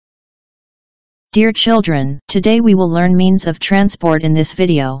Dear children, today we will learn means of transport in this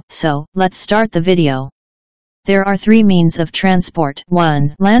video, so, let's start the video. There are three means of transport.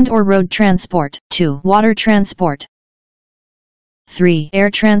 1. Land or road transport. 2. Water transport. 3. Air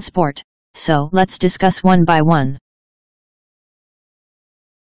transport. So, let's discuss one by one.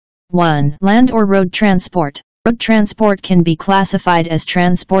 1. Land or road transport. Road transport can be classified as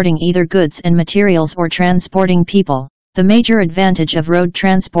transporting either goods and materials or transporting people. The major advantage of road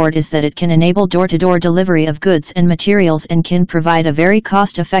transport is that it can enable door-to-door delivery of goods and materials and can provide a very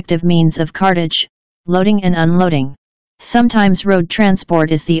cost-effective means of cartage, loading and unloading. Sometimes road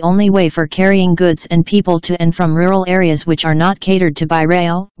transport is the only way for carrying goods and people to and from rural areas which are not catered to by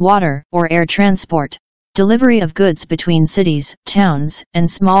rail, water, or air transport. Delivery of goods between cities, towns,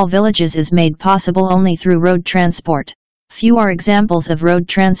 and small villages is made possible only through road transport. Few examples of road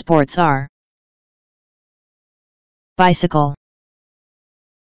transports are: bicycle.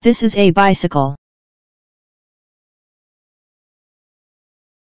 This is a bicycle.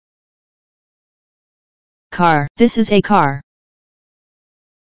 Car. This is a car.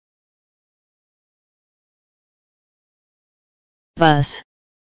 Bus.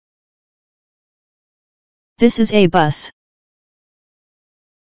 This is a bus.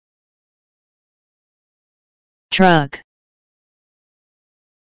 Truck.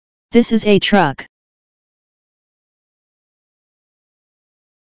 This is a truck.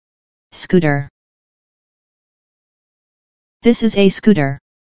 Scooter. This is a scooter.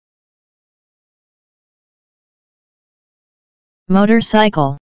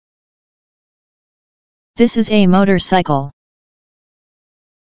 Motorcycle. This is a motorcycle.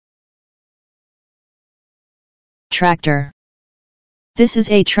 Tractor. This is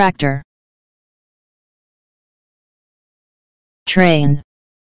a tractor. Train.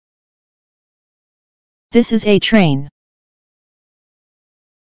 This is a train.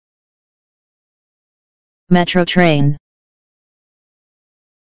 Metro train.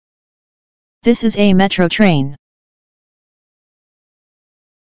 This is a metro train.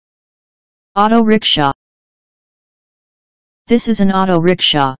 Auto rickshaw. This is an auto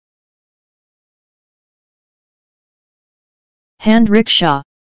rickshaw. Hand rickshaw.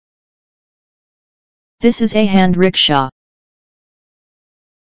 This is a hand rickshaw.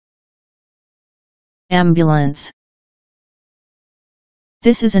 Ambulance.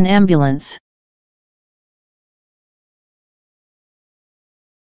 This is an ambulance.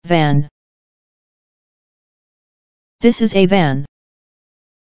 Van. This is a van.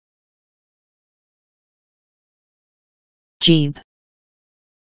 Jeep.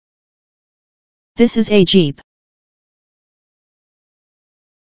 This is a jeep.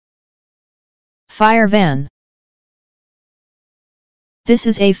 Fire van. This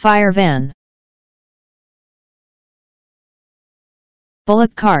is a fire van.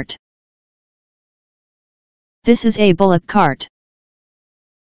 Bullock cart. This is a bullock cart.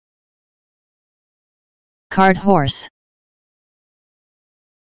 Cart horse.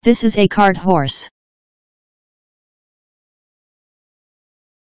 This is a cart horse.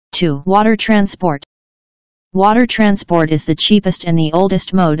 2. Water transport. Water transport is the cheapest and the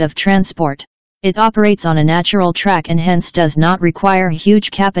oldest mode of transport. It operates on a natural track and hence does not require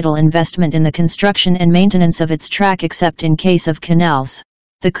huge capital investment in the construction and maintenance of its track except in case of canals.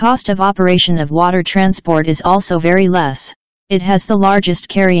 The cost of operation of water transport is also very less. It has the largest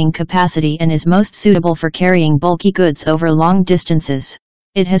carrying capacity and is most suitable for carrying bulky goods over long distances.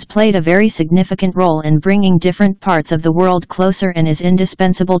 It has played a very significant role in bringing different parts of the world closer and is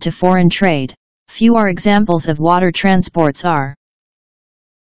indispensable to foreign trade. Few examples of water transports are: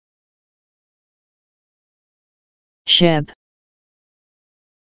 ship.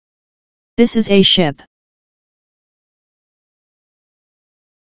 This is a ship.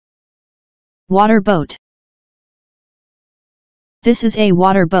 Water boat. This is a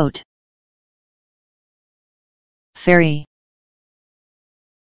water boat. Ferry.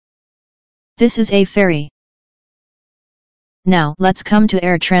 This is a ferry. Now, let's come to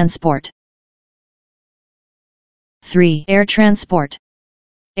air transport. 3. Air transport.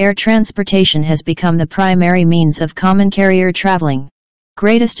 Air transportation has become the primary means of common carrier traveling.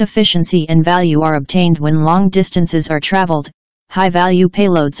 Greatest efficiency and value are obtained when long distances are traveled, high-value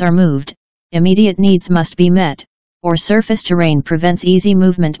payloads are moved, immediate needs must be met, or surface terrain prevents easy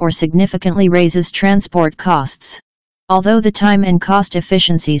movement or significantly raises transport costs. Although the time and cost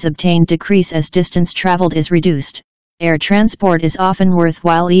efficiencies obtained decrease as distance traveled is reduced, air transport is often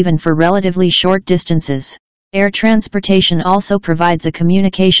worthwhile even for relatively short distances. Air transportation also provides a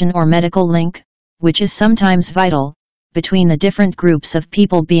communication or medical link, which is sometimes vital, between the different groups of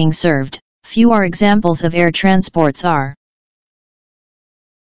people being served. Few examples of air transports are: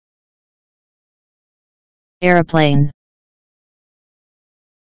 Aeroplane.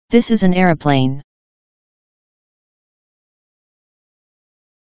 This is an aeroplane.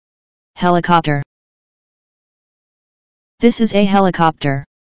 Helicopter. This is a helicopter.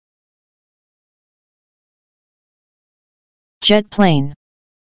 Jet plane.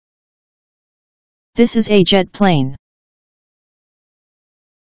 This is a jet plane.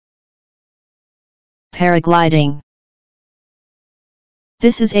 Paragliding.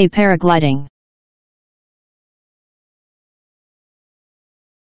 This is a paragliding.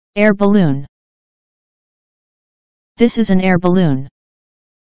 Air balloon. This is an air balloon.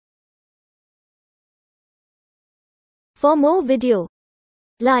 For more video,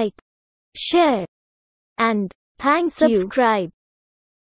 like, share, and subscribe.